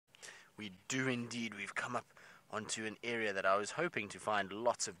We do indeed. We've come up onto an area that I was hoping to find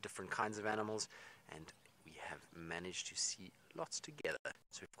lots of different kinds of animals, and we have managed to see lots together.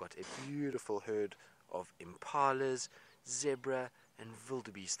 So we've got a beautiful herd of impalas, zebra, and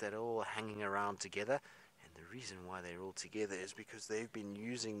wildebeest that are all hanging around together. And the reason why they're all together is because they've been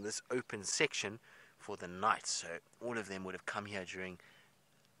using this open section for the night. So all of them would have come here during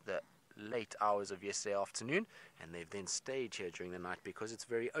the late hours of yesterday afternoon, and they've then stayed here during the night because it's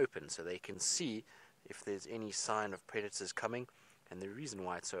very open, so they can see if there's any sign of predators coming. And the reason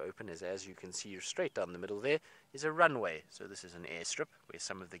why it's so open is, as you can see straight down the middle there is a runway. So this is an airstrip where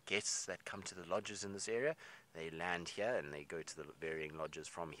some of the guests that come to the lodges in this area, they land here and they go to the varying lodges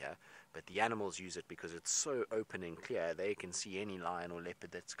from here. But the animals use it because it's so open and clear. They can see any lion or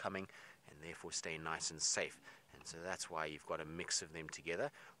leopard that's coming and therefore stay nice and safe. And so that's why you've got a mix of them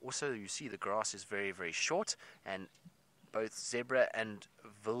together. Also, you see the grass is very, very short, and both zebra and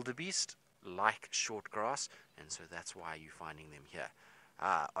wildebeest like short grass, and so that's why you're finding them here.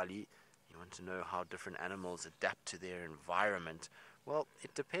 Ali, you want to know how different animals adapt to their environment? Well,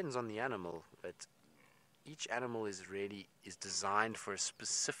 it depends on the animal, but each animal is designed for a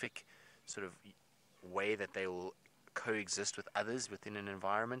specific sort of way that they will coexist with others within an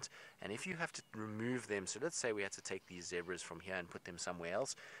environment. And if you have to remove them, so let's say we had to take these zebras from here and put them somewhere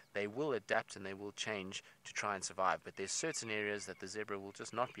else, they will adapt and they will change to try and survive. But there's certain areas that the zebra will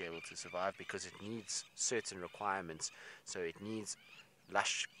just not be able to survive because it needs certain requirements. So it needs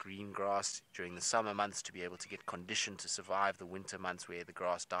lush green grass during the summer months to be able to get conditioned to survive the winter months where the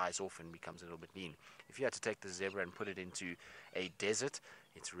grass dies off and becomes a little bit lean. If you had to take the zebra and put it into a desert,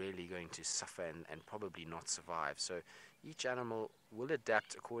 it's really going to suffer and probably not survive. So each animal will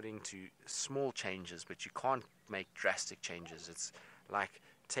adapt according to small changes, but you can't make drastic changes. It's like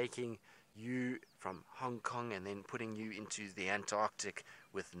taking you from Hong Kong and then putting you into the Antarctic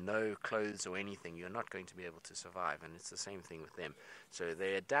with no clothes or anything. You're not going to be able to survive, and it's the same thing with them. So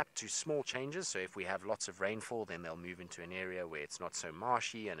they adapt to small changes. So if we have lots of rainfall, then they'll move into an area where it's not so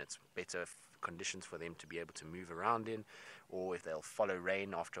marshy and it's better conditions for them to be able to move around in. Or if they'll follow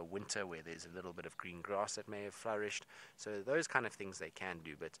rain after a winter where there's a little bit of green grass that may have flourished. So those kind of things they can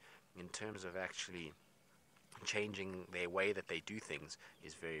do, but in terms of actually changing their way that they do things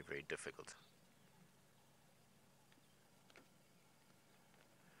is very, very difficult.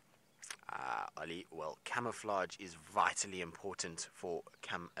 Ali, well, camouflage is vitally important for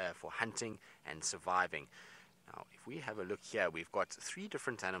hunting and surviving. Now, if we have a look here, we've got three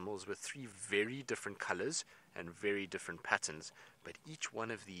different animals with three very different colors and very different patterns, but each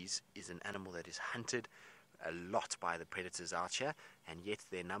one of these is an animal that is hunted a lot by the predators out here, and yet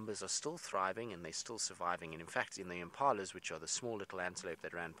their numbers are still thriving and they're still surviving. And in fact, in the impalas, which are the small little antelope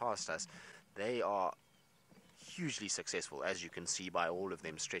that ran past us, they are hugely successful, as you can see by all of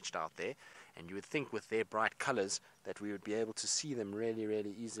them stretched out there. And you would think with their bright colors that we would be able to see them really,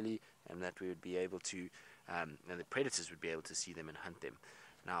 really easily, and that we would be able to and the predators would be able to see them and hunt them.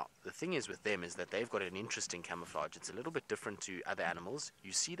 Now, the thing is with them is that they've got an interesting camouflage. It's a little bit different to other animals.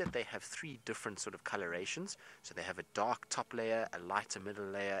 You see that they have three different sort of colorations. So they have a dark top layer, a lighter middle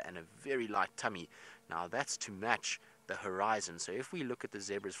layer, and a very light tummy. Now, that's to match the horizon. So if we look at the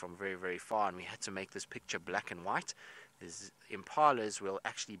zebras from very, very far and we had to make this picture black and white, the impalas will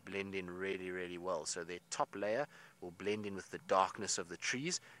actually blend in really, really well. So their top layer will blend in with the darkness of the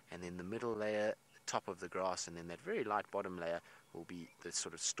trees, and then the middle layer, top of the grass, and then that very light bottom layer will be the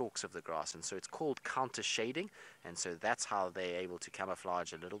sort of stalks of the grass. And so it's called counter shading, and so that's how they're able to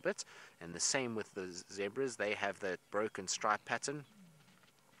camouflage a little bit. And the same with the zebras, they have the broken stripe pattern,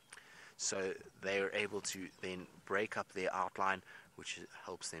 so they're able to then break up their outline, which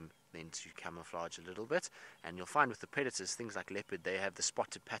helps them then to camouflage a little bit. And you'll find with the predators, things like leopard, they have the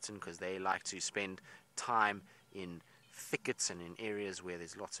spotted pattern because they like to spend time in thickets and in areas where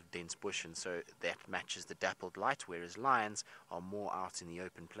there's lots of dense bush, and so that matches the dappled light, whereas lions are more out in the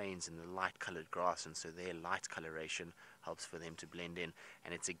open plains in the light colored grass, and so their light coloration helps for them to blend in.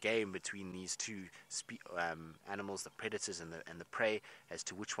 And it's a game between these two animals, the predators and the prey, as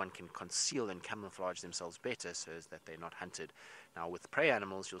to which one can conceal and camouflage themselves better so as that they're not hunted. Now with prey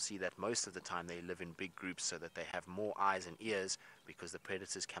animals, you'll see that most of the time they live in big groups so that they have more eyes and ears, because the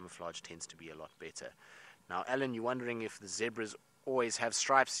predator's camouflage tends to be a lot better. Now, Alan, you're wondering if the zebras always have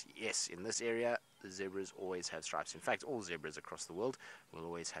stripes? Yes, in this area, the zebras always have stripes. In fact, all zebras across the world will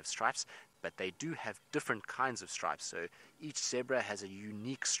always have stripes, but they do have different kinds of stripes. So each zebra has a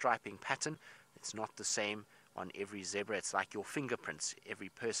unique striping pattern. It's not the same on every zebra. It's like your fingerprints. Every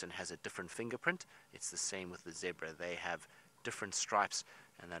person has a different fingerprint. It's the same with the zebra. They have different stripes,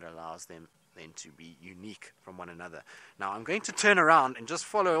 and that allows them then to be unique from one another. Now I'm going to turn around and just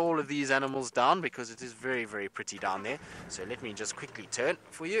follow all of these animals down because it is very, very pretty down there. So let me just quickly turn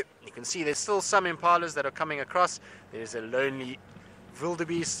for you. You can see there's still some impalas that are coming across. There's a lonely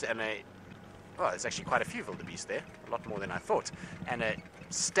wildebeest and there's actually quite a few wildebeest there, a lot more than I thought, and a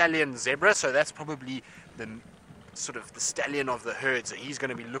stallion zebra. So that's probably the sort of the stallion of the herd, so he's going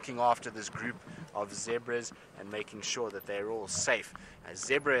to be looking after this group of zebras and making sure that they're all safe. A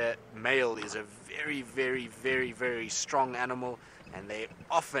zebra male is a very, very, very, very strong animal, and they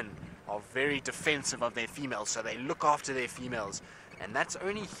often are very defensive of their females, so they look after their females. And that's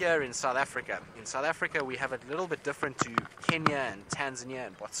only here in South Africa. In South Africa we have it a little bit different to Kenya and Tanzania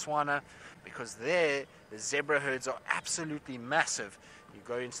and Botswana, because there the zebra herds are absolutely massive. You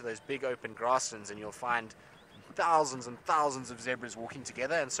go into those big open grasslands and you'll find thousands and thousands of zebras walking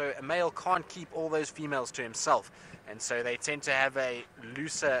together, and so a male can't keep all those females to himself, and so they tend to have a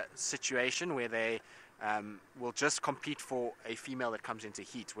looser situation where they will just compete for a female that comes into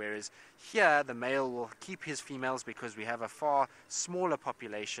heat, whereas here the male will keep his females because we have a far smaller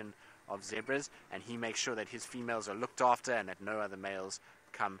population of zebras, and he makes sure that his females are looked after and that no other males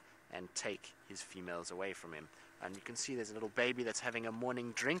come and take his females away from him. And you can see there's a little baby that's having a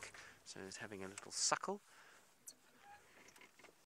morning drink, so he's having a little suckle.